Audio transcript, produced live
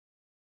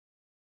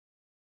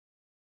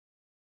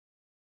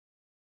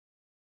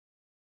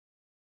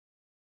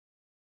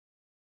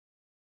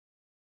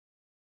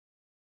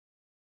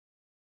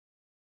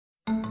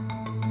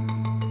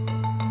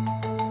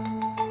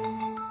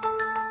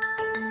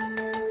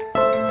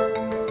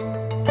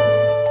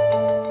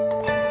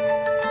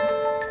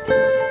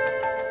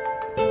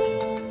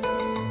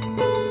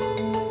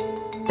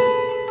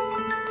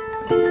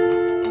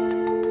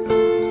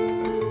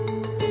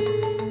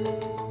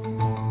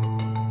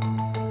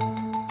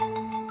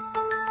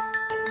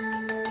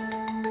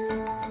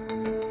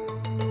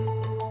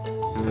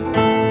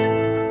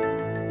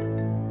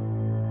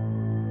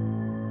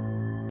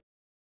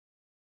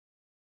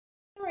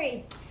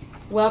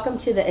Welcome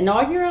to the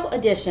inaugural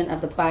edition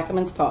of the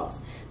Plaquemines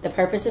Pulse. The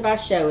purpose of our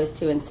show is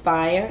to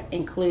inspire,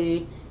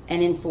 include,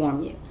 and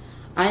inform you.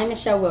 I am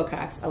Michelle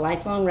Wilcox, a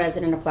lifelong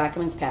resident of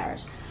Plaquemines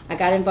Parish. I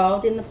got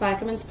involved in the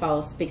Plaquemines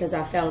Pulse because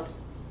I felt,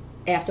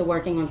 after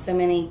working on so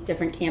many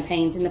different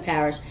campaigns in the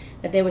parish,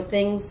 that there were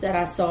things that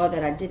I saw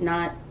that I did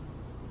not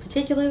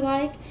particularly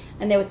like,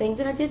 and there were things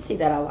that I did see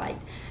that I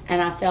liked.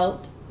 And I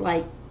felt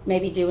like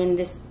maybe doing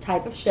this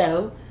type of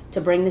show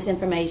to bring this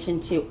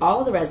information to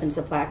all the residents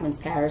of Plaquemines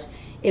Parish,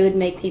 it would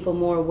make people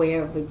more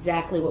aware of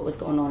exactly what was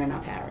going on in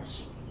our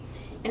parish.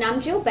 And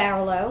I'm Jill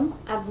Barlow.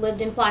 I've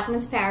lived in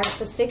Plaquemines Parish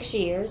for 6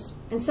 years,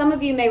 and some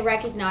of you may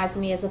recognize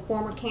me as a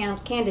former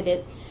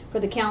candidate for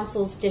the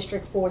council's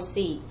District 4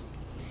 seat.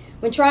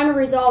 When trying to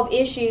resolve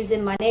issues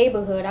in my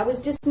neighborhood, I was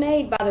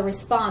dismayed by the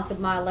response of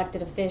my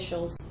elected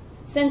officials.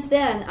 Since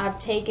then, I've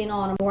taken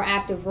on a more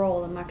active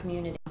role in my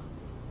community.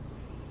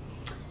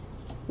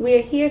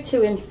 We're here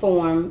to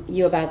inform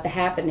you about the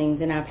happenings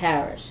in our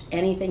parish,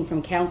 anything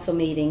from council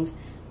meetings,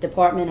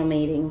 departmental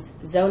meetings,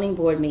 zoning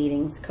board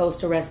meetings,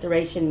 coastal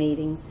restoration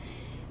meetings,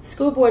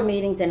 school board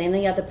meetings, and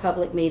any other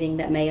public meeting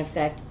that may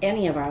affect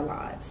any of our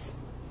lives.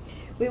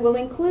 We will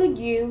include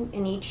you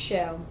in each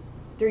show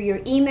through your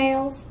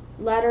emails,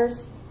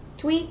 letters,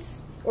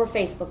 tweets, or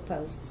Facebook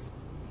posts.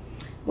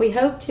 We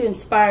hope to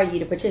inspire you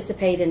to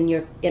participate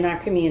in our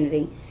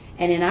community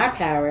and in our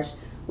parish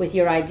with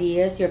your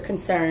ideas, your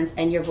concerns,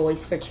 and your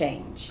voice for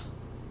change.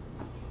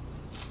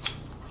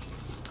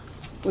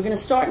 We're going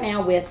to start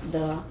now with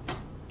the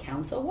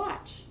Council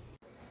Watch.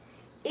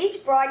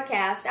 Each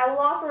broadcast, I will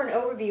offer an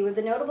overview of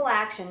the notable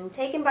action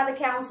taken by the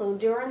Council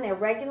during their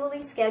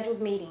regularly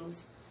scheduled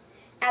meetings.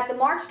 At the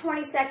March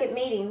 22nd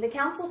meeting, the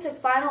Council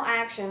took final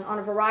action on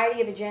a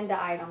variety of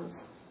agenda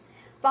items.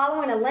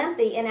 Following a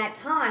lengthy and at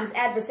times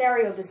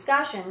adversarial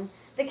discussion,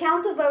 the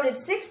Council voted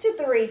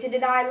 6-3 to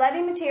deny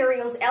Levy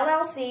Materials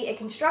LLC a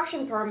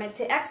construction permit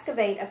to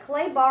excavate a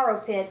clay borrow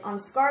pit on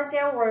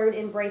Scarsdale Road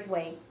in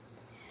Braithwaite.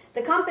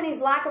 The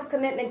company's lack of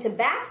commitment to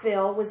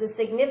backfill was a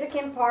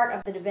significant part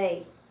of the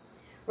debate.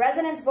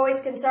 Residents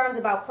voiced concerns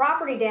about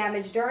property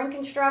damage during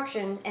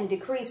construction and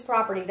decreased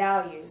property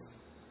values.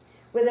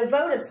 With a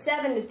vote of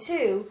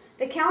 7-2,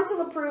 the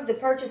Council approved the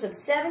purchase of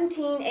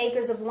 17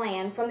 acres of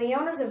land from the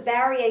owners of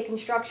Barrier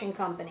Construction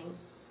Company.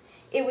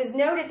 It was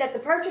noted that the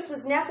purchase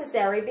was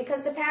necessary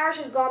because the parish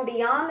has gone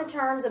beyond the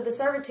terms of the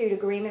servitude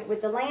agreement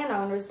with the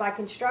landowners by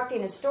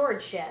constructing a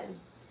storage shed.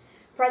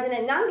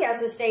 President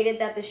Nungesser stated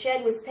that the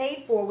shed was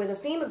paid for with a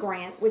FEMA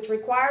grant, which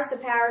requires the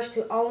parish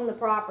to own the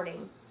property.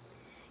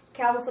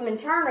 Councilman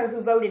Turner,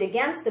 who voted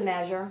against the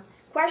measure,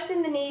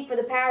 questioned the need for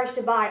the parish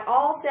to buy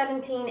all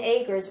 17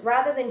 acres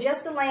rather than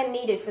just the land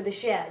needed for the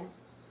shed.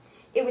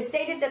 It was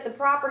stated that the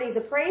property's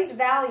appraised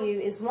value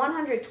is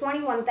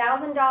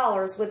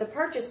 $121,000 with a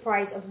purchase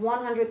price of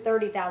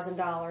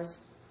 $130,000.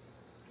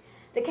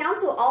 The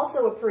Council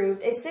also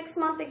approved a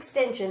 6-month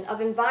extension of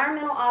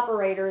Environmental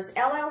Operators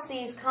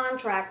LLC's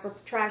contract for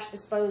trash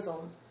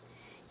disposal.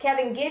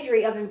 Kevin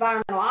Guidry of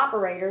Environmental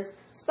Operators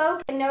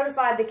spoke and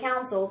notified the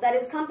Council that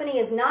his company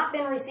has not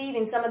been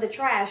receiving some of the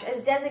trash as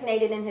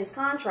designated in his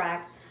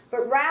contract,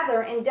 but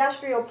rather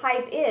Industrial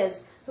Pipe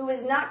is, who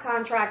is not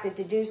contracted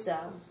to do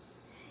so.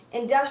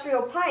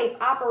 Industrial Pipe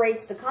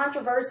operates the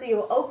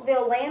controversial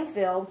Oakville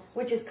landfill,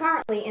 which is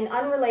currently in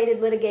unrelated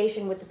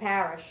litigation with the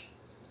parish.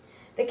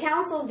 The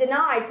Council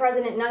denied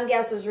President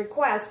Nungesser's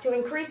request to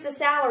increase the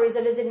salaries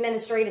of his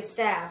administrative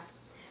staff.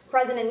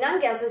 President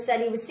Nungesser said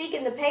he was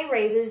seeking the pay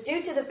raises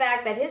due to the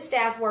fact that his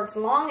staff works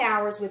long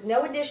hours with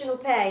no additional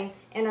pay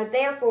and are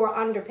therefore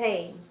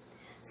underpaid.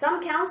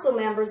 Some council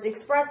members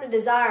expressed a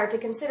desire to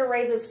consider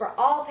raises for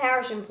all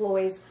parish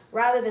employees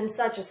rather than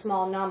such a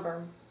small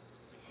number.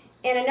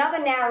 In another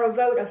narrow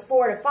vote of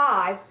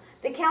 4-5,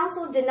 the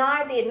Council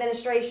denied the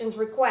administration's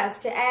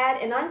request to add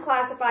an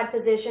unclassified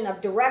position of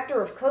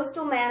Director of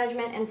Coastal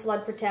Management and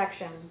Flood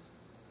Protection.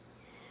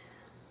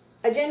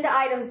 Agenda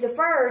items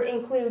deferred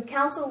include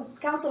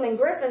Councilman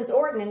Griffin's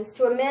ordinance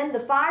to amend the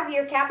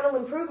 5-year capital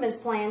improvements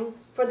plan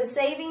for the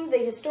Saving the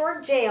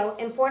Historic Jail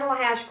and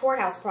Pointe-a-la-Hache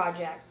Courthouse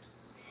project.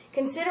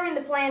 Considering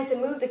the plan to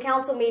move the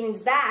council meetings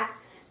back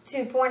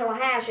to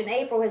Pointe-a-la-Hache in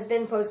April has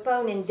been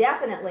postponed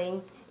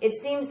indefinitely, it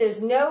seems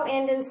there's no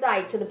end in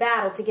sight to the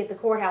battle to get the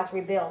courthouse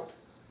rebuilt.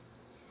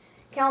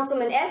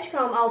 Councilman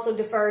Edgecombe also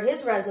deferred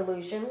his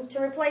resolution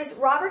to replace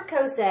Robert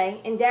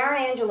Kosey and Darren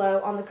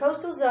Angelo on the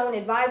Coastal Zone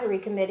Advisory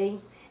Committee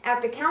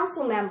after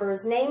council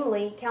members,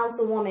 namely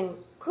Councilwoman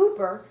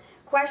Cooper,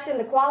 questioned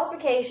the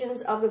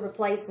qualifications of the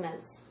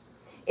replacements.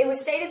 It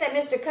was stated that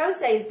Mr.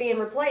 Kosei is being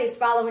replaced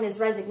following his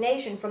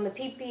resignation from the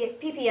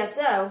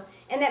PPSO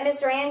and that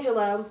Mr.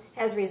 Angelo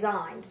has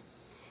resigned.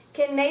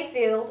 Ken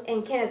Mayfield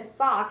and Kenneth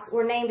Fox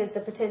were named as the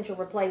potential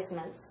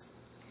replacements.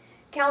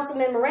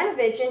 Councilman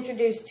Marinovich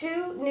introduced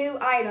 2 new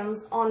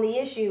items on the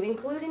issue,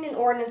 including an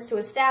ordinance to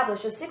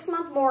establish a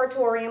 6-month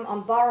moratorium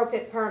on borrow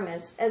pit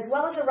permits, as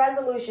well as a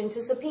resolution to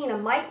subpoena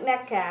Mike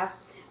Metcalf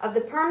of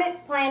the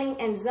Permit, Planning,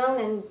 and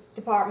Zoning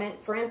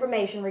Department for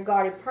information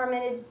regarding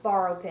permitted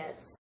borrow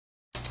pits.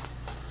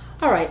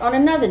 All right, on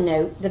another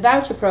note, the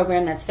voucher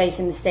program that's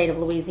facing the state of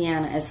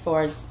Louisiana as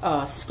far as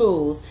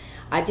schools,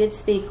 I did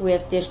speak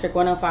with District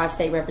 105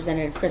 State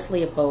Representative Chris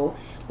Leopold.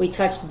 We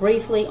touched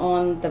briefly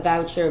on the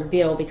voucher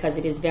bill because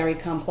it is very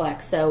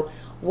complex. So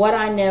what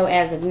I know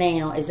as of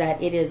now is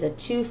that it is a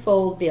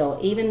twofold bill.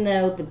 Even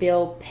though the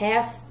bill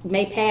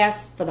may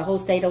pass for the whole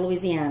state of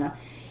Louisiana,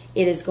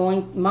 it is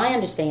my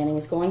understanding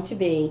is going to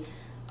be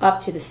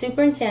up to the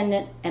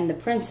superintendent and the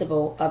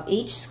principal of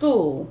each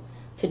school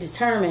to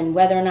determine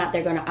whether or not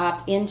they're going to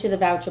opt into the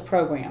voucher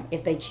program.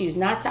 If they choose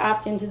not to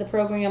opt into the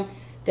program,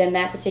 then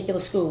that particular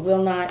school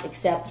will not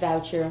accept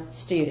voucher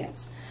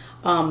students.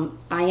 I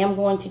am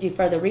going to do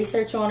further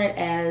research on it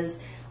as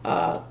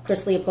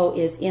Chris Leopold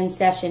is in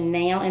session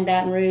now in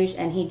Baton Rouge,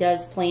 and he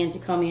does plan to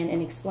come in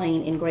and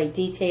explain in great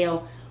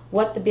detail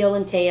what the bill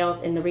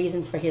entails and the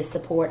reasons for his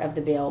support of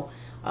the bill.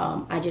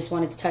 I just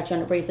wanted to touch on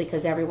it briefly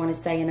because everyone is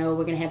saying, oh,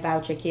 we're going to have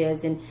voucher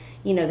kids and,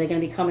 you know, they're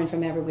going to be coming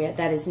from everywhere.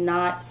 That is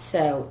not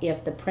so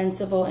if the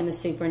principal and the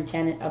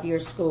superintendent of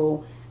your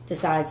school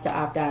decides to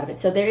opt out of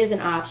it. So there is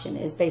an option,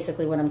 is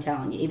basically what I'm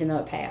telling you, even though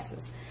it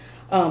passes.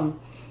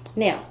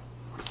 Now,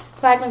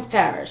 Plaquemines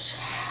Parish.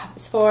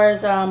 As far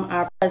as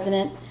our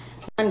president,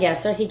 John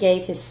Gesser, he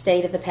gave his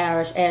State of the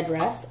Parish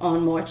address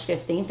on March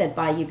 15th at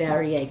Bayou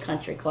Barrier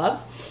Country Club.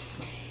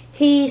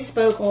 He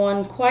spoke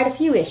on quite a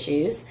few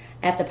issues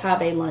at the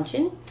Pave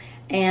Luncheon,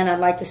 and I'd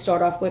like to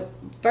start off with,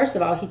 first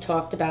of all, he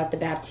talked about the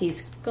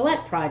Baptiste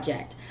Galette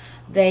project.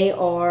 They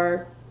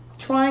are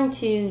trying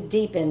to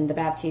deepen the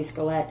Baptiste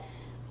Galette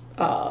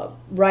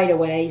right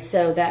away,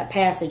 so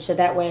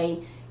that way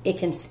it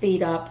can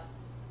speed up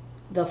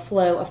the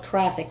flow of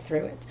traffic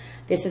through it.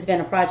 This has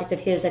been a project of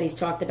his that he's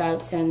talked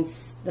about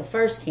since the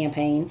first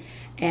campaign,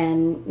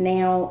 and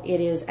now it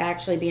is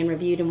actually being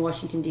reviewed in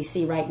Washington,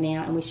 D.C. right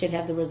now, and we should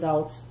have the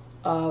results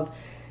of,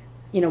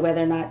 you know,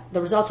 whether or not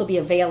the results will be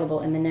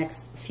available in the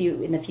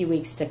few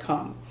weeks to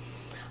come.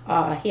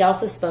 He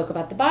also spoke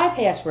about the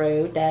bypass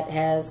road that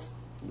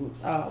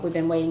we've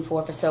been waiting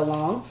for so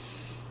long.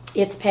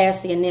 It's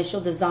past the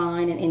initial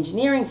design and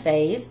engineering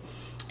phase,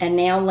 and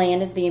now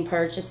land is being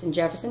purchased in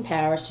Jefferson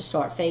Parish to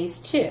start phase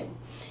 2.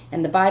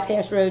 And the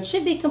bypass road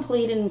should be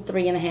completed in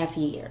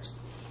 3.5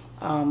 years.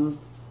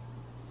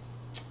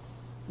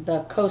 The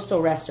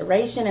coastal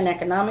restoration and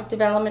economic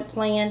development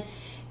plan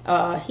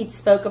he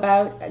spoke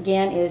about,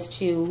 again, is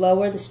to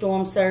lower the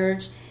storm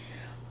surge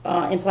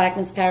in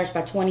Plaquemines Parish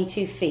by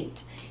 22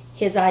 feet.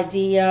 His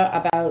idea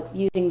about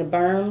using the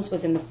berms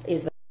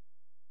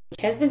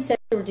which has been set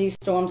to reduce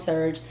storm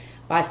surge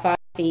by 5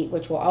 feet,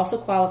 which will also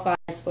qualify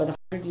for the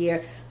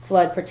 100-year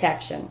flood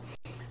protection.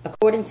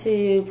 According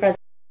to President,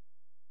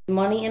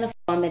 money in a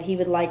fund that he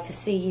would like to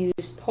see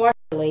used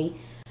partially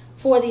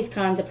for these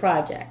kinds of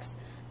projects.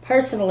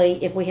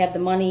 Personally, if we have the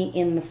money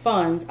in the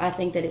funds, I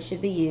think that it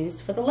should be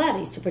used for the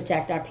levees to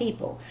protect our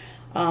people.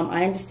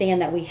 I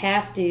understand that we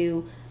have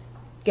to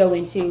go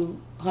into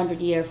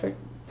 100-year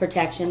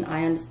protection.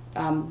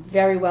 I'm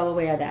very well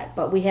aware of that.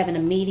 But we have an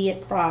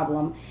immediate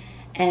problem.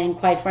 And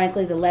quite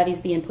frankly, the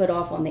levees being put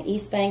off on the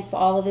East Bank for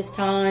all of this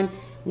time,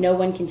 no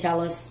one can tell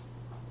us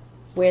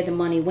where the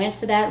money went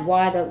for that,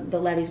 why the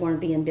levees weren't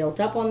being built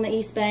up on the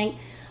East Bank.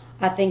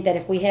 I think that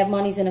if we have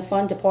monies in a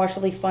fund to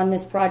partially fund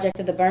this project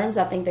of the berms,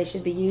 I think they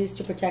should be used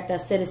to protect our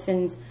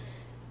citizens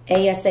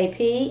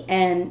ASAP,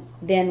 and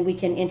then we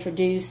can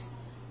introduce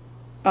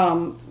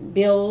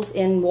bills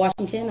in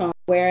Washington or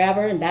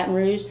wherever, in Baton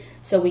Rouge,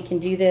 so we can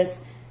do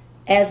this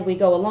as we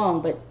go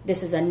along. But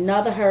this is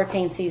another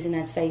hurricane season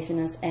that's facing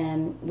us,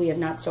 and we have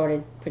not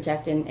started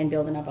protecting and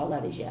building up our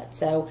levees yet.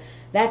 So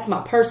that's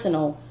my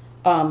personal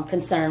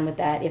concern with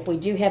that. If we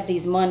do have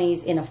these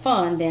monies in a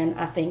fund, then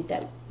I think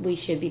that we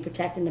should be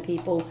protecting the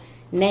people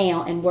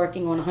now and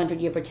working on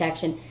 100-year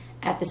protection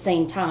at the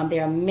same time.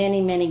 There are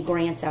many, many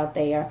grants out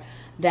there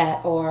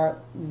that are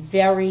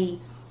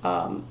very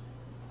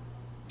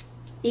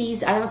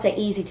easy. I don't say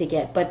easy to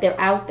get, but they're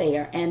out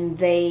there,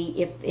 and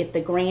if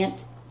the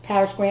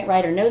parish grant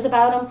writer knows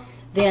about them,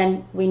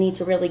 then we need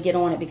to really get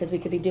on it, because we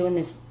could be doing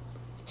this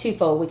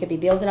twofold. We could be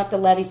building up the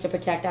levees to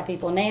protect our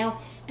people now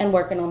and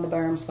working on the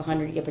berms for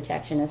 100-year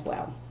protection as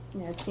well.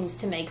 Yeah, it seems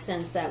to make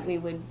sense that we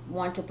would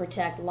want to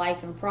protect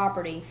life and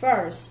property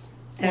first.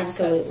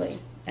 Absolutely.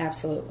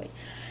 Absolutely.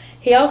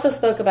 He also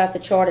spoke about the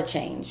charter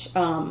change,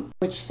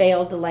 which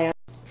failed the last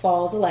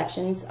fall's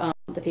elections.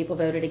 The people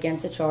voted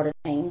against the charter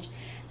change,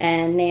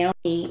 and now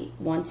he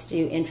wants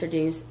to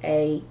introduce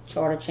a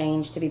charter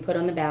change to be put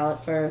on the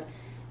ballot for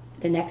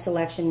the next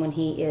election when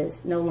he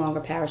is no longer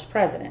parish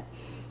president.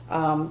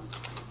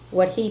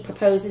 what he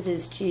proposes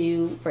is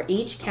for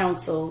each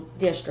council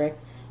district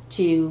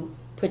to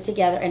put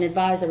together an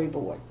advisory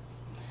board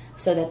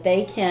so that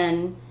they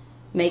can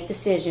make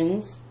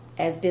decisions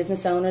as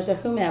business owners or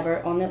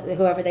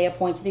whoever they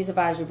appoint to these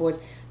advisory boards,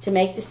 to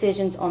make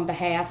decisions on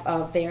behalf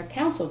of their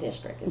council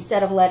district.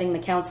 Instead of letting the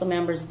council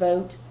members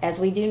vote as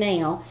we do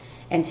now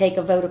and take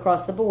a vote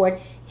across the board,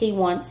 he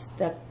wants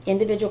the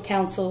individual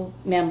council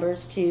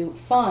members to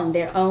fund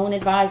their own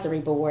advisory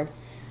board,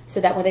 so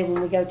that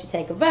when we go to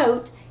take a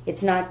vote,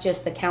 it's not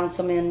just the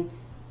councilman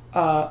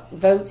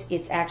votes,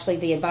 it's actually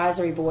the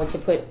advisory board to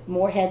put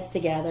more heads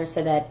together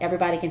so that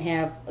everybody can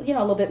have, a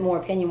little bit more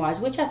opinion-wise,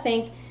 which I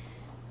think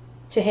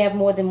to have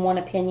more than one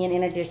opinion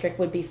in a district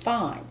would be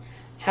fine.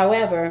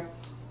 However,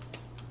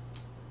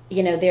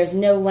 there's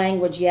no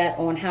language yet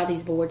on how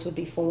these boards would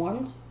be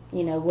formed.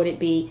 Would it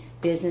be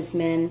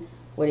businessmen?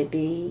 Would it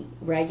be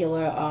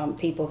regular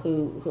people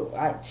who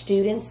are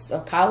students,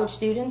 college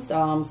students,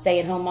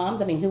 stay-at-home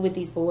moms? I mean, who would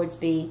these boards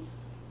be,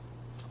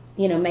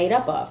 made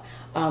up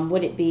of?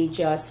 Would it be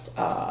just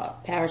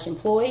parish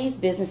employees,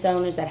 business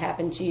owners that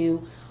happen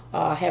to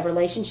have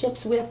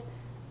relationships with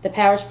the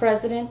parish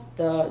president,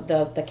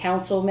 the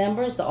council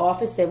members, the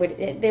office?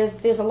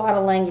 There's a lot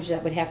of language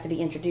that would have to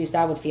be introduced,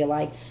 I would feel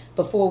like,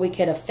 before we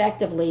could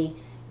effectively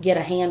get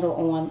a handle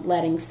on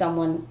letting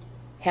someone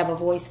have a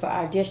voice for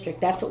our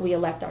district. That's what we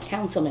elect our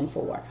councilman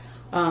for.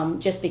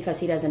 Just because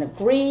he doesn't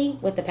agree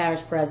with the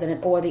parish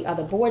president or the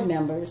other board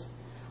members,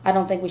 I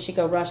don't think we should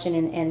go rushing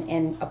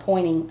and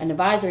appointing an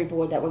advisory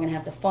board that we're going to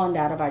have to fund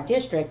out of our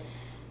district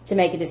to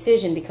make a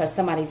decision because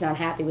somebody's not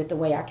happy with the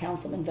way our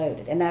councilman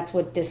voted. And that's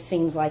what this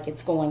seems like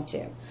it's going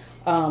to.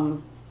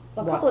 Well,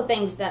 a couple of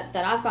things that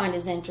I find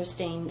is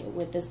interesting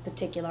with this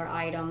particular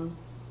item.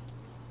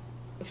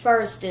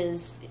 First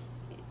is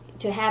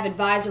to have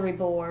advisory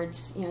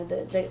boards.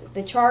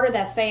 The charter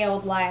that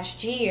failed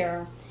last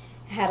year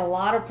had a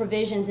lot of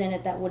provisions in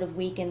it that would have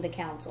weakened the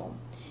council.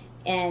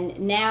 And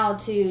now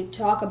to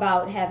talk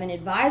about having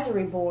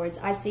advisory boards,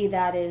 I see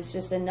that as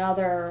just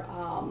another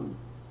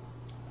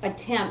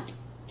attempt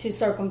to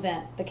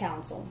circumvent the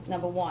council,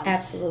 number one.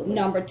 Absolutely.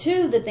 Number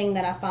two, the thing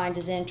that I find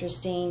is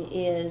interesting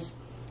is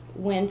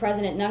when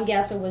President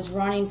Nungesser was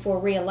running for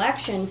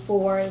re-election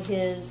for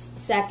his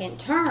second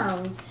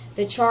term,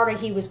 the charter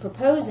he was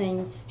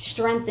proposing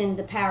strengthened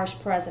the parish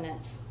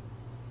president's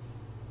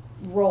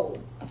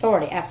role.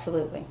 Authority,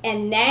 absolutely.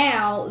 And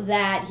now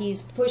that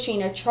he's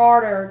pushing a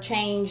charter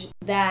change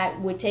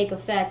that would take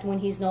effect when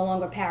he's no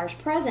longer parish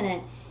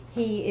president,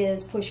 he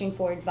is pushing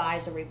for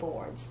advisory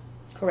boards.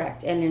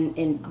 Correct. And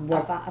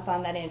I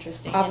find that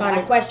interesting.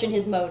 I question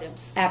his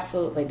motives.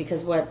 Absolutely,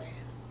 because what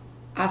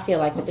I feel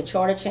like with the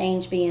charter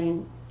change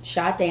being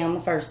shot down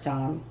the first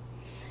time,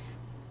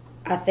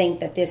 I think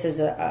that this is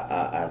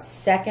a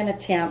second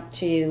attempt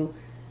to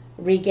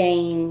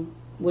regain,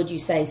 would you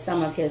say,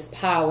 some of his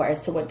power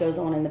as to what goes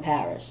on in the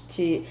parish.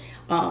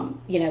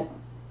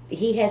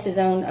 He has his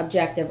own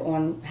objective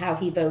on how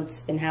he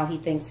votes and how he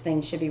thinks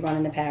things should be run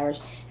in the parish.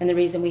 And the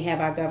reason we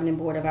have our governing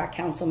board of our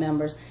council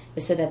members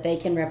is so that they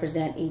can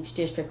represent each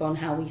district on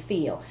how we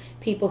feel.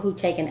 People who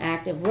take an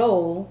active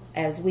role,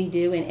 as we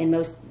do, and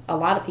a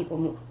lot of people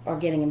who are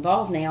getting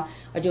involved now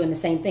are doing the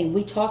same thing.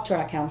 We talk to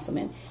our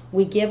councilmen.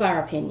 We give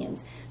our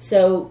opinions.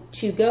 So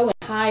to go and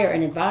hire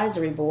an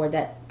advisory board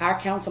that our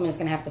councilman is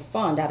going to have to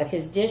fund out of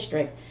his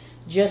district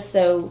just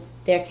so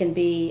there can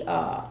be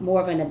more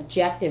of an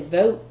objective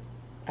vote,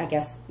 I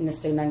guess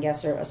Mr.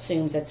 Nungesser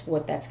assumes that's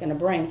what that's going to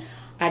bring.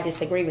 I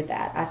disagree with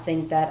that. I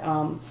think that,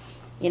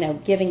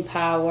 giving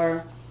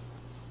power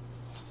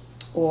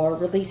or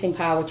releasing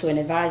power to an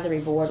advisory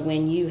board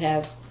when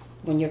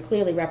you're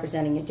clearly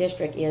representing your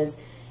district is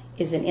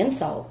an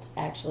insult,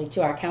 actually,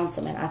 to our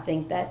councilmen. I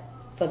think that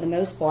for the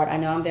most part, I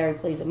know I'm very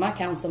pleased with my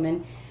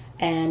councilmen,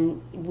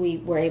 and we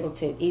were able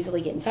to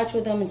easily get in touch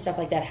with them and stuff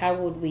like that. How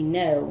would we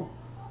know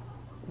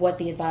what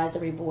the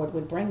advisory board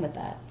would bring with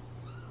that?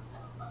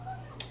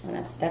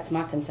 And that's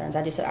my concerns.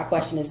 I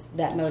question is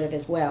that motive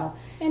as well.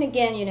 And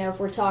again, if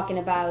we're talking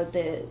about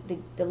the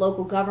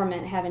local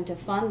government having to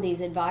fund these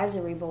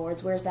advisory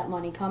boards, where's that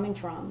money coming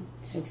from?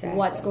 Exactly.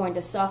 What's going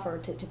to suffer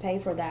to pay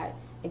for that?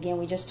 Again,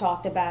 we just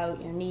talked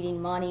about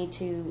needing money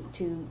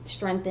to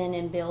strengthen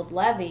and build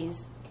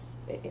levees.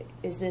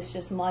 Is this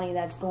just money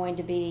that's going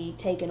to be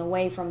taken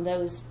away from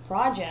those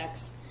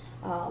projects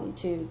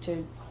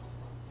to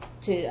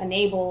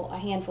enable a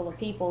handful of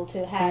people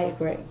to have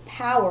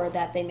power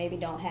that they maybe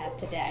don't have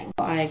today?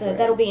 I agree. So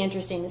that'll be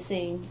interesting to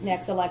see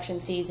next election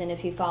season if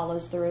he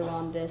follows through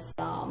on this.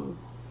 I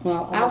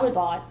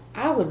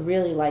would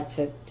really like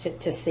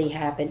to see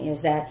happen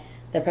is that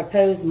the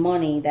proposed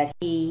money that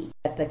the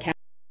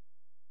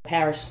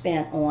parish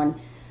spent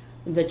on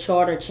the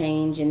charter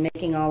change and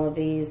making all of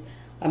these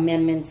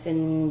amendments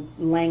in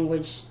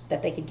language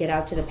that they could get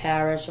out to the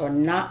parish or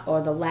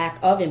the lack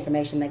of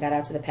information they got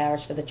out to the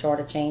parish for the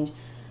charter change.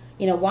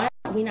 Why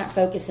are we not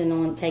focusing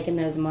on taking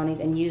those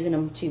monies and using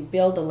them to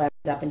build the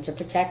levees up and to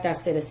protect our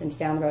citizens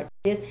down the road?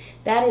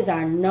 That is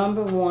our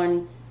number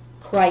one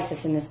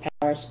crisis in this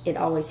parish. It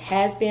always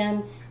has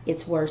been.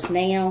 It's worse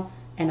now.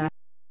 And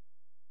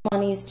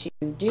monies to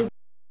do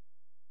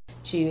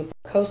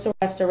for coastal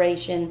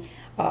restoration,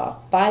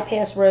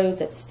 bypass roads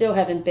that still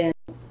haven't been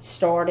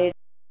started,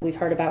 we've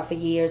heard about for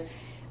years.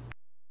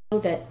 I know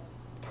that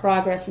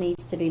progress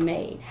needs to be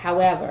made.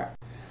 However,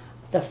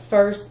 the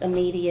first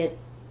immediate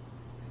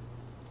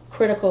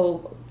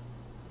critical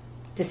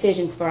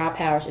decisions for our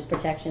parish is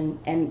protection,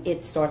 and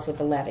it starts with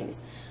the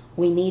levees.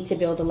 We need to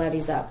build the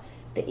levees up.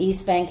 The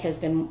East Bank has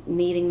been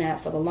needing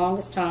that for the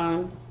longest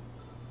time,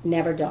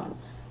 never done.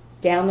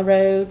 Down the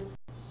road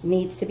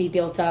needs to be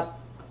built up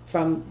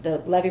from the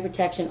levee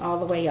protection all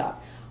the way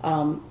up.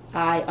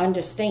 I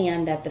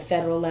understand that the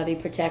federal levee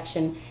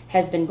protection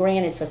has been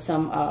granted for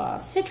some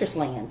citrus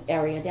land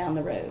area down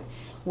the road,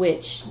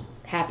 which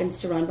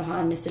happens to run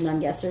behind Mr.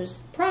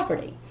 Nungesser's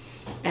property.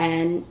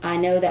 And I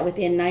know that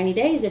within 90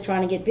 days they're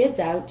trying to get bids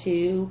out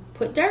to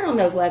put dirt on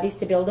those levees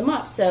to build them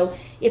up. So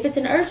if it's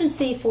an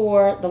urgency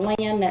for the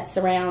land that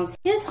surrounds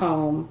his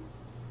home,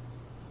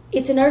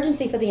 it's an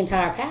urgency for the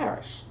entire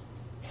parish.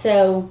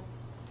 So,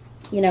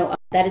 you know,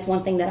 that is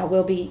one thing that I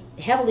will be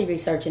heavily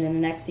researching in the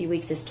next few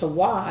weeks as to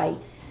why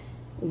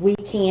we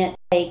can't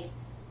take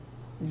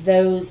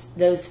those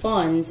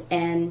funds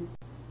and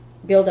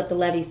build up the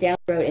levees down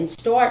the road and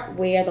start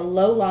where the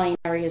low-lying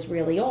areas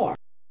really are.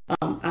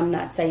 I'm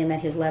not saying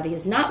that his levee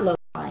is not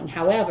low-lying.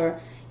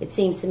 However, it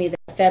seems to me that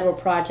the federal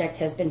project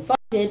has been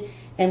funded,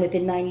 and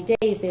within 90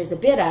 days there's a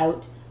bid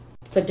out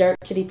for dirt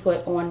to be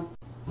put on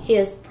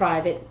his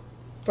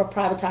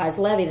privatized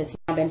levee that's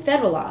now been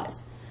federalized.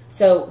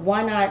 So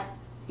why not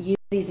use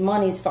these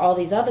monies for all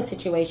these other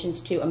situations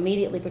to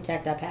immediately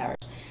protect our parish?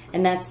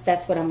 And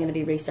that's what I'm going to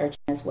be researching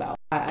as well.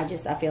 I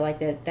feel like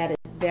that is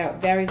very,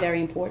 very, very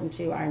important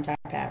to our entire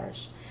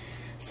parish.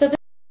 So the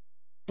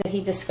things that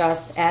he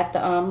discussed at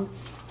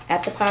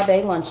the Pi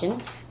Bay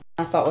luncheon,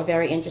 I thought were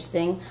very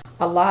interesting.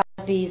 A lot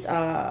of these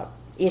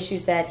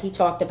issues that he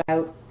talked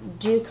about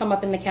do come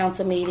up in the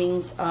council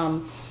meetings.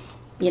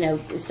 You know,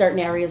 certain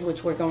areas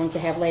which we're going to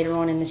have later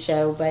on in the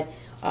show, but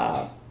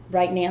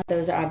right now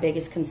those are our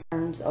biggest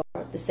concerns: are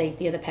the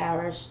safety of the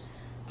parish.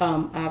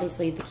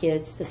 Obviously, the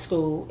kids, the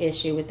school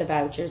issue with the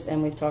vouchers,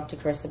 and we've talked to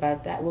Chris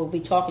about that. We'll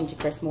be talking to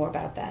Chris more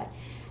about that.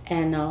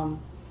 And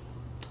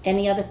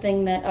any other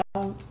thing that,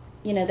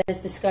 you know, that is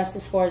discussed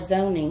as far as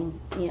zoning.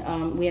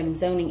 We have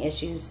zoning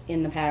issues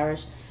in the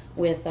parish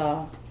with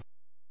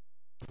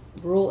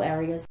rural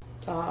areas,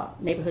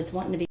 neighborhoods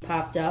wanting to be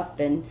popped up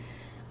and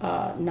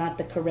not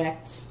the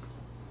correct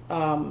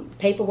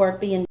paperwork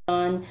being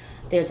done.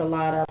 There's a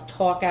lot of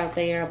talk out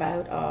there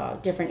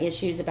about different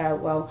issues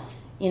about, well,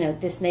 you know,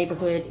 this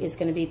neighborhood is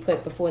going to be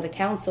put before the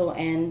council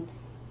and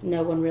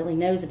no one really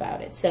knows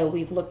about it. So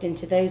we've looked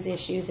into those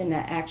issues, and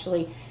that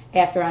actually,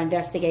 after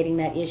investigating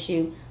that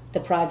issue, the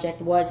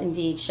project was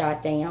indeed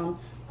shot down.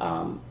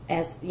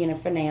 As you know,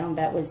 for now,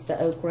 that was the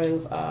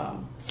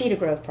Cedar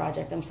Grove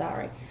project, I'm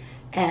sorry.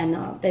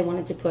 And they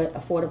wanted to put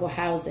affordable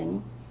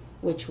housing,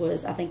 which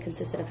was, I think,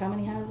 consisted of how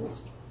many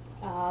houses?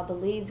 I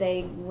believe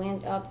they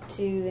went up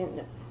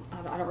to,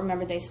 I don't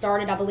remember, they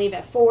started, I believe,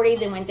 at 40,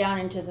 then went down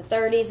into the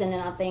 30s, and then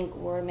I think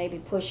we're maybe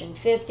pushing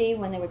 50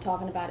 when they were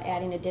talking about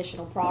adding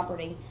additional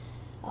property,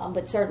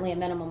 but certainly a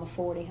minimum of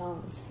 40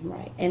 homes.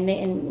 Right,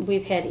 and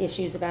we've had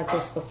issues about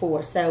this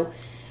before. So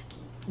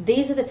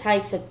these are the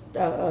types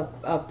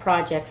of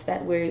projects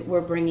that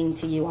we're bringing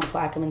to you on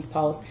Plaquemines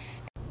Pulse.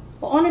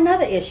 Well, on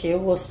another issue,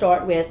 we'll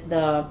start with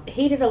the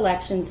heated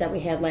elections that we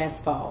had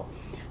last fall.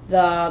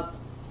 The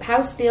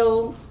House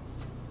Bill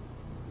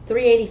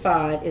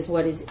 385 is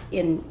what is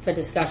in for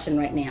discussion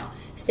right now.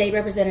 State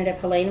Representative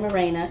Helena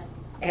Morena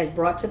has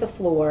brought to the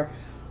floor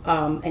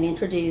and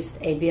introduced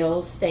a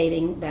bill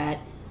stating that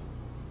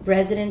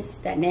residents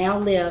that now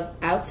live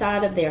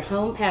outside of their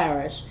home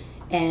parish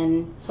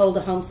and hold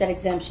a homestead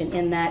exemption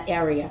in that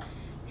area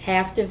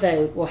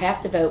will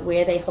have to vote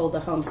where they hold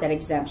the homestead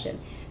exemption.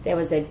 There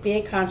was a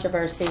big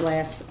controversy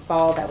last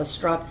fall that was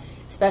struck,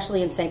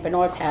 especially in St.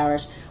 Bernard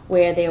Parish,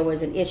 where there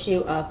was an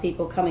issue of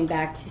people coming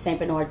back to St.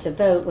 Bernard to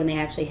vote when they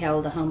actually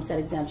held a homestead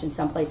exemption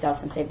someplace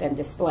else since they've been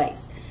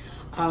displaced.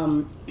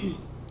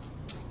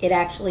 It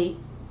actually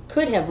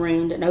could have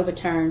ruined and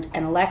overturned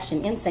an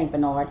election in St.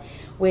 Bernard,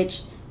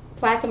 which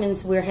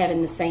Plaquemines, we're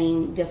having the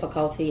same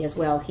difficulty as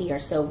well here.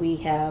 So we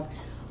have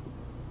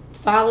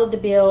followed the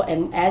bill,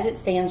 and as it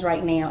stands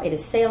right now, it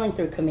is sailing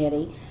through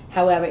committee.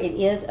 However, it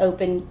is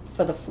open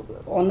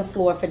on the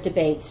floor for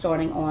debate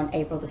starting on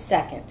April the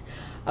 2nd.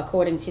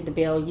 According to the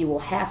bill, you will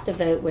have to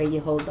vote where you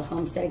hold the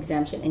homestead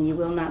exemption, and you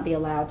will not be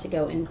allowed to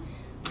go and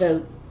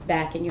vote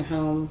back in your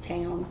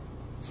hometown.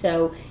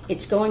 So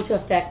it's going to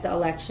affect the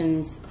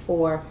elections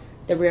for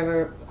the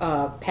river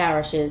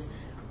parishes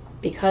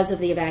because of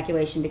the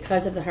evacuation,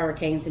 because of the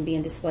hurricanes and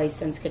being displaced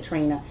since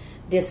Katrina.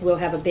 This will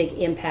have a big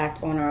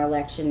impact on our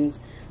elections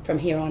from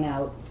here on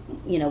out,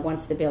 you know,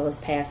 once the bill is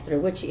passed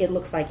through, which it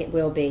looks like it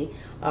will be.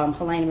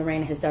 Helena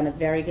Morena has done a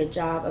very good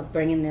job of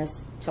bringing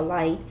this to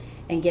light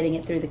and getting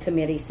it through the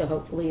committee, so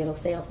hopefully it'll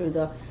sail through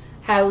the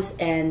House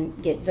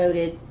and get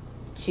voted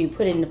to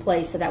put into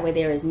place, so that way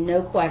there is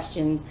no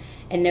questions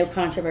and no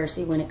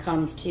controversy when it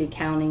comes to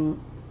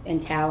counting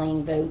and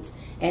tallying votes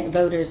and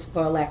voters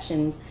for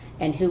elections,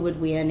 and who would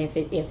win if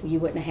you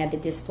wouldn't have had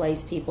the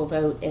displaced people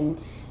vote,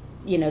 and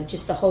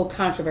just the whole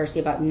controversy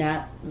about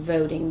not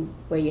voting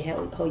where you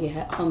hold your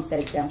homestead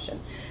exemption.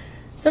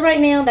 So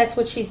right now, that's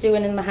what she's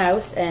doing in the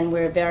House, and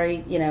we're very,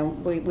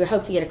 we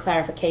hope to get a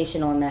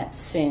clarification on that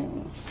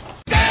soon.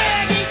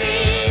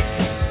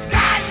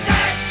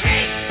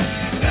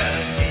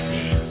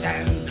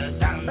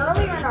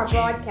 Earlier in our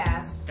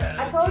broadcast,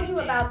 I told you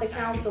about the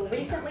council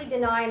recently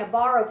denying a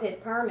borrow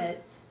pit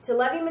permit to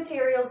Levy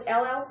Materials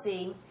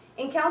LLC,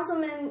 and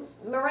Councilman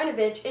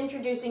Marinovich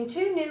introducing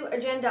 2 new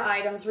agenda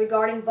items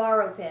regarding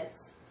borrow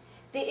pits.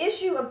 The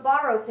issue of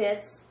borrow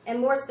pits, and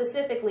more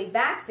specifically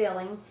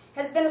backfilling,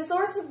 has been a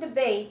source of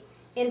debate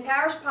in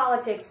parish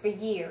politics for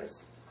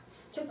years.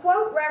 To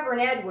quote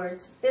Reverend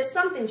Edwards, there's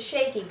something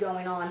shaky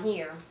going on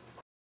here.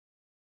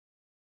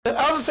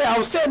 I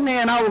was sitting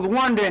there and I was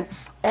wondering,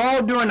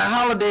 all during the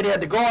holiday they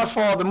had the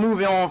Godfather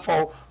movie on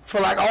for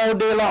like all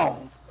day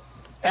long.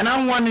 And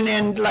I'm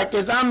wondering, like,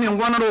 as I'm in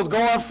one of those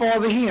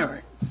Godfather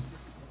hearings,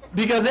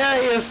 because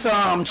there is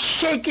some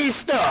shaky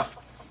stuff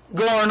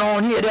going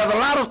on here. There's a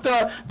lot of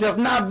stuff that's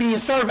not being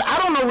served. I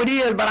don't know what it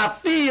is, but I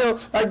feel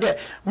like that.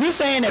 We're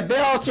saying that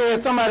Belchester,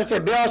 somebody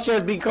said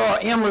Belchester be called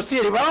Emerald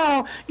City, but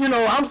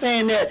I'm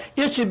saying that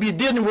it should be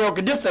Disney World,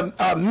 because this is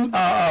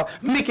a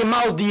Mickey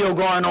Mouse deal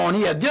going on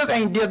here. This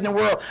ain't Disney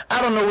World.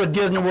 I don't know what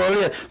Disney World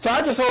is. So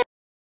I just hope.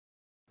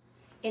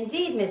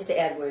 Indeed, Mr.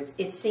 Edwards,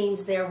 it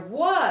seems there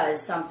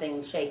was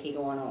something shaky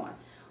going on.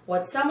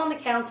 What some on the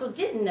council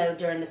didn't know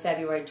during the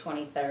February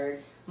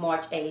 23rd,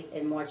 March 8th,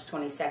 and March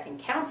 22nd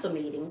council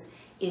meetings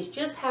is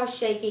just how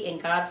shaky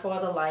and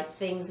Godfather-like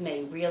things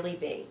may really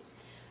be.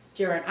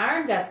 During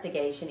our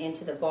investigation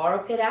into the borrow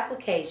pit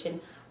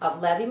application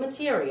of Levy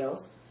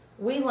Materials,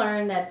 we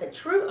learned that the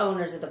true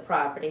owners of the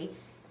property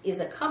is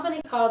a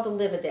company called the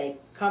Livaday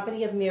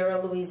Company of Mira,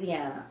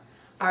 Louisiana.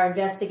 Our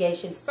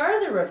investigation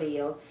further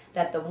revealed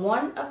that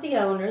one of the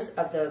owners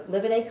of the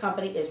Livaday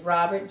Company is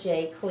Robert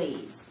J.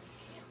 Cleese.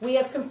 We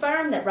have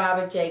confirmed that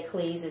Robert J.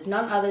 Cleese is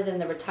none other than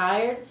the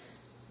retired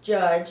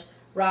Judge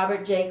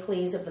Robert J.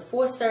 Cleese of the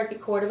 4th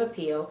Circuit Court of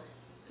Appeal,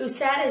 who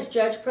sat as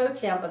Judge Pro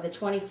Temp of the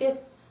 25th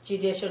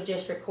Judicial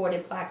District Court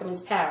in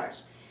Plaquemines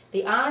Parish.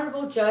 The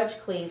Honorable Judge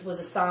Cleese was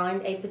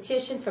assigned a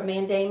petition for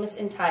mandamus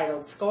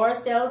entitled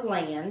Scarsdale's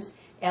Lands,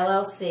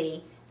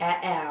 LLC, et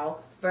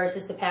al.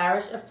 Versus the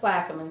Parish of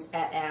Plaquemines,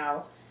 et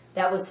al.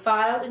 That was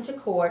filed into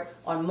court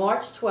on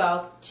March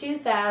 12,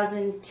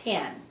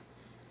 2010.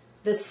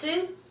 The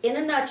suit, in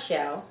a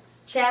nutshell,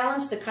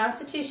 challenged the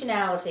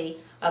constitutionality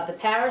of the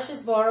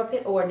parish's borrow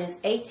pit ordinance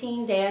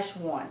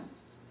 18-1.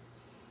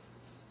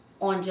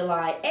 On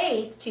July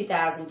 8,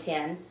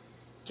 2010,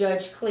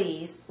 Judge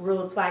Cleese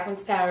ruled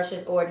Plaquemines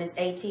Parish's ordinance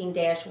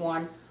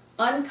 18-1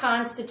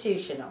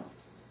 unconstitutional.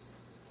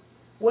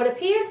 What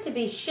appears to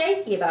be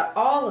shaky about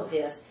all of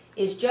this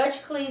is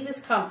Judge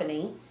Cleese's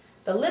company,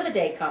 the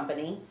Livaday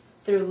Company,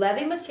 through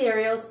Levy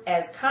Materials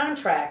as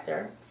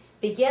contractor,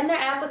 began their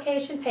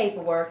application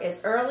paperwork as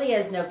early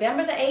as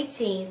November the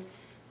 18th,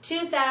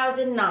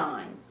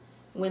 2009,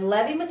 when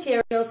Levy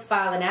Materials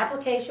filed an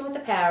application with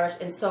the parish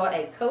and sought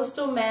a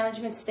coastal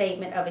management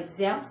statement of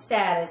exempt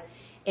status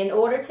in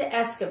order to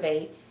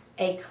excavate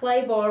a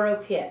clay borrow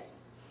pit.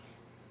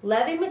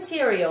 Levy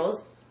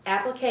Materials'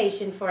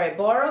 application for a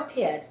borrow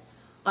pit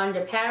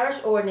under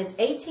Parish Ordinance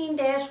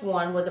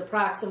 18-1 was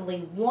approximately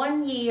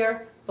 1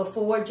 year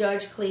before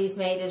Judge Cleese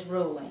made his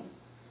ruling.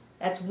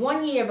 That's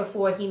 1 year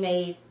before he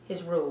made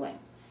his ruling.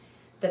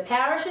 The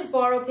parish's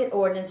borrow pit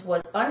ordinance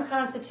was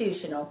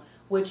unconstitutional,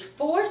 which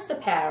forced the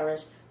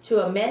parish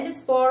to amend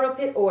its borrow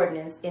pit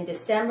ordinance in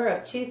December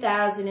of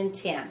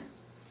 2010.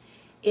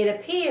 It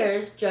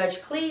appears Judge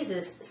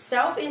Cleese's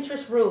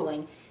self-interest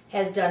ruling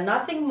has done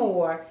nothing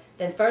more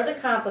than further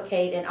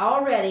complicate an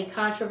already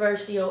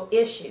controversial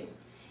issue.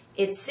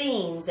 It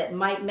seems that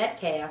Mike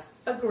Metcalf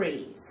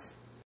agrees.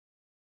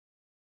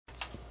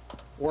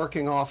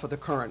 Working off of the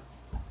current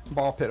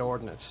ball pit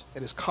ordinance.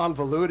 It is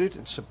convoluted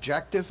and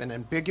subjective and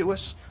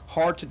ambiguous,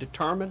 hard to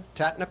determine,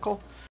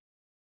 technical.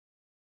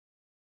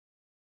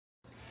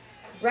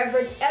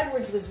 Reverend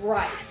Edwards was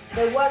right.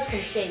 There was some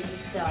shaky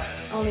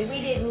stuff, only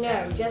we didn't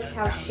know just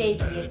how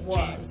shaky it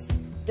was.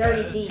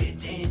 Dirty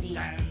deeds, indeed.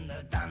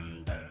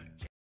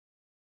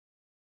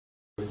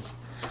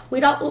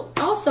 We'd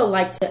also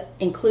like to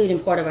include in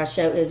part of our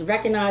show is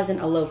recognizing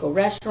a local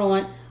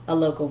restaurant, a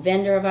local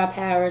vendor of our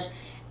parish.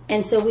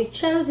 And so we've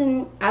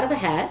chosen out of a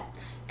hat,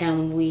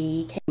 and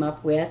we came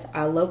up with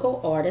our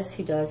local artist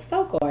who does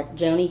folk art,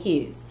 Joni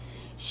Hughes.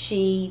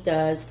 She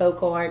does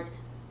folk art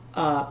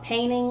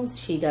paintings.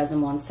 She does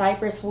them on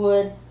cypress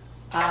wood.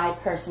 I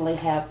personally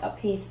have a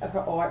piece of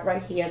her art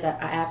right here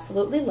that I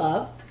absolutely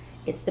love.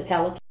 It's the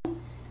pelican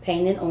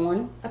painted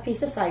on a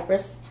piece of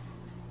cypress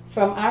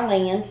from our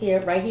land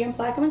here, right here in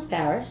Plaquemines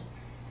Parish.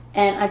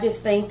 And I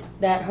just think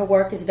that her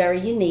work is very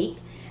unique,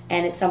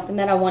 and it's something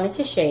that I wanted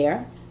to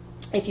share.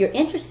 If you're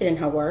interested in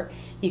her work,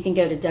 you can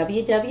go to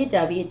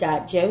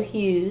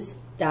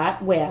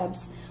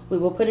www.joehughes.webs, We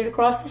will put it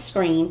across the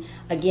screen.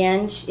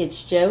 Again,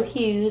 it's Joe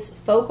Hughes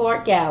Folk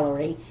Art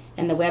Gallery,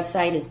 and the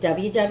website is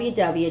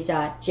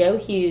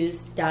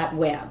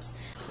www.joehughes.webs.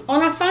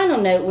 On our final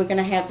note, we're going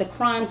to have the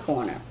Crime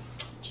Corner.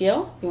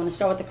 Jill, you want to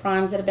start with the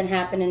crimes that have been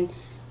happening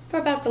for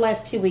about the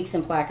last 2 weeks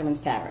in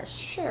Plaquemines Parish?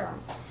 Sure.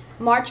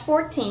 March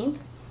 14th,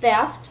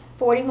 theft,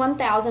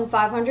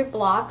 41,500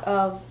 block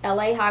of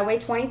LA Highway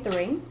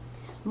 23.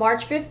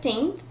 March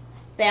 15th,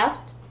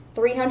 theft,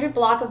 300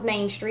 block of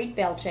Main Street,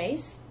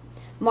 Bellchase.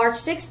 March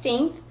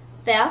 16th,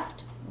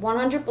 theft,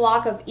 100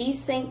 block of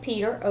East St.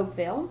 Peter,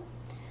 Oakville.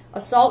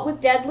 Assault with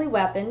deadly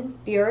weapon,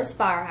 Buras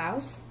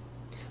Firehouse.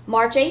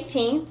 March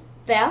 18th,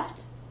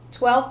 theft,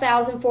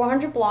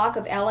 12,400 block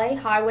of LA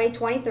Highway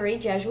 23,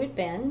 Jesuit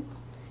Bend.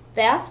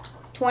 Theft,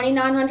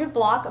 2,900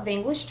 block of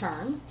English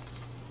Turn.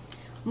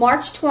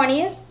 March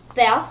 20th,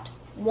 theft,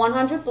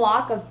 100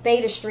 block of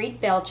Beta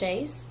Street,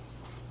 Bellchase.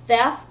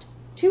 Theft,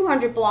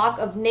 200 block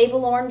of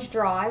Naval Orange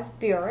Drive,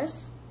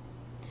 Buras.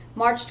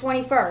 March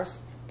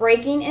 21st,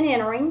 breaking and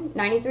entering,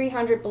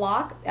 9,300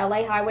 block,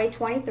 LA Highway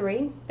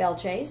 23,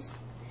 Bellchase.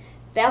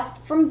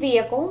 Theft from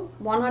vehicle,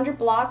 100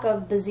 block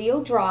of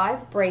Bazile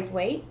Drive,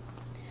 Braithwaite.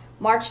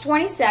 March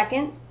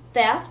 22nd,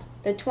 theft,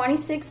 the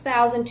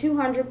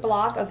 26,200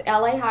 block of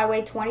LA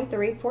Highway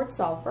 23, Port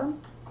Sulphur.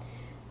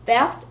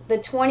 Theft, the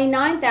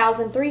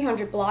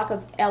 29,300 block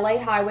of LA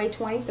Highway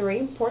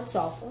 23, Port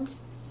Sulphur.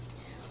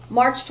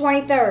 March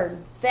 23rd,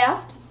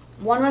 theft,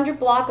 100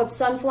 block of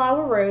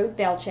Sunflower Road,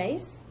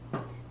 Bellchase.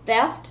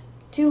 Theft,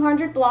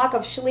 200 block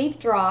of Schlief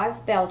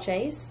Drive,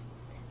 Bellchase.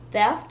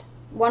 Theft,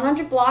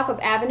 100 block of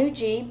Avenue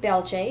G,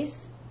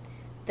 Bellchase.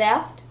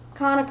 Theft,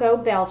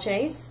 Conoco,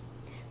 Bellchase.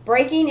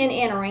 Breaking and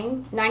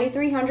entering,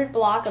 9,300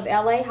 block of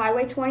LA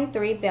Highway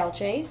 23,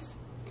 Bellchase.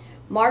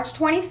 March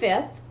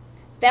 25th,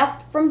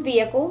 theft from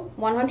vehicle,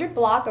 100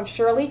 block of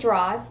Shirley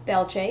Drive,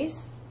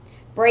 Bellchase.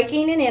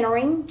 Breaking and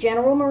entering,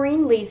 General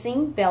Marine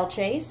Leasing,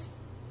 Bellchase.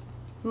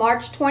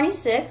 March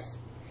 26th,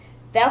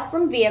 theft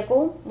from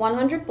vehicle,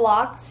 100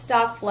 block,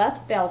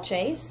 Stockfleth,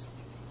 Bellchase.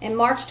 And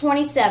March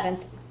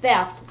 27th,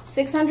 theft,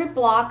 600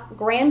 block,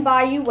 Grand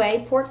Bayou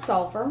Way, Port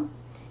Sulphur.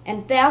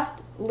 And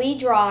theft, Lee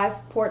Drive,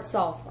 Port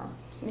Sulphur.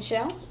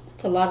 Michelle?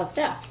 It's a lot of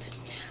theft.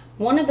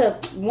 One of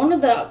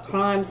the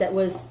crimes that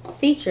was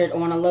featured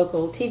on a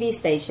local TV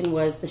station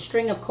was the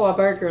string of car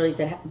burglaries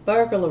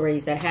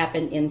that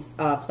happened in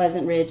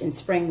Pleasant Ridge and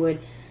Springwood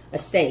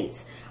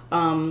estates.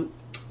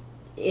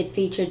 It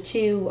featured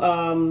two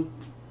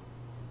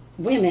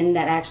women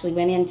that actually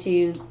went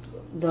into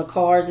the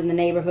cars in the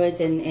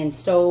neighborhoods and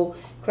stole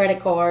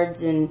credit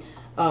cards and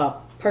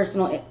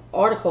personal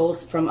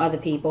articles from other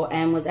people,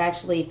 and was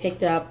actually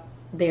picked up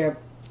there.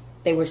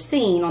 They were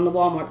seen on the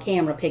Walmart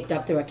camera, picked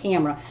up through a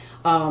camera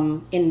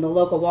in the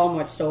local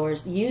Walmart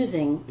stores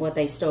using what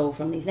they stole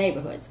from these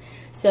neighborhoods.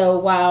 So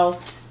while,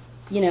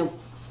 you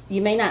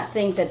may not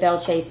think that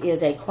Bellchase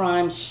is a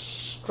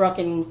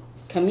crime-stricken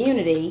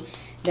community,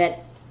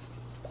 that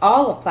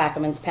all of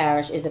Plaquemines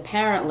Parish is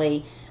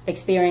apparently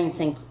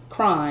experiencing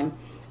crime,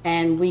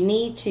 and we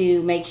need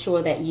to make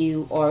sure that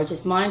you are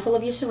just mindful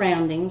of your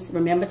surroundings.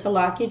 Remember to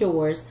lock your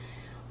doors,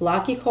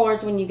 lock your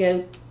cars when you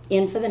go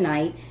in for the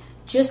night,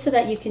 just so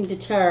that you can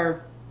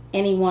deter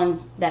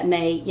anyone that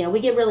may, we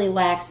get really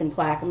lax in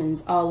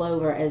Plaquemines all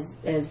over as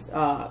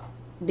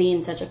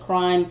being such a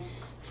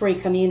crime-free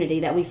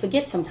community that we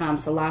forget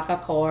sometimes to lock our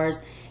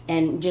cars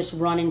and just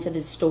run into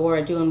the store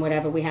or doing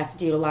whatever we have to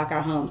do to lock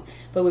our homes.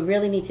 But we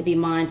really need to be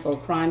mindful.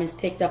 Crime is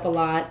picked up a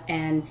lot,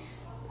 and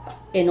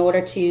in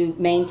order to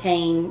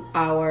maintain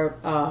our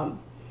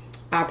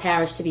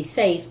parish to be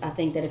safe, I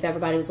think that if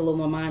everybody was a little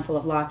more mindful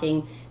of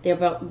locking their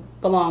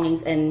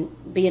belongings and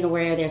being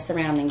aware of their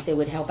surroundings, it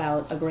would help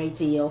out a great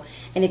deal.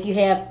 And if you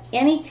have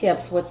any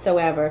tips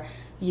whatsoever,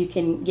 you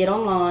can get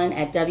online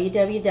at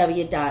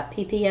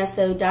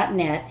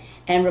www.ppso.net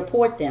and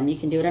report them. You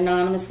can do it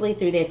anonymously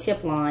through their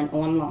tip line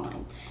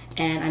online,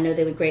 and I know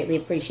they would greatly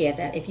appreciate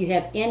that. If you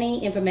have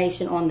any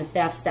information on the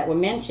thefts that were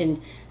mentioned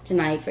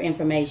tonight for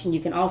information, you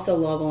can also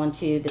log on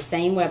to the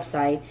same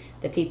website,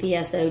 the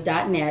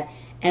ppso.net,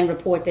 and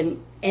report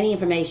them any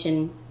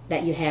information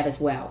that you have as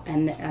well,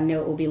 and I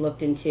know it will be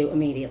looked into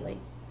immediately.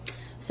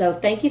 So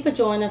thank you for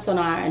joining us on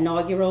our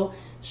inaugural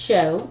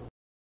show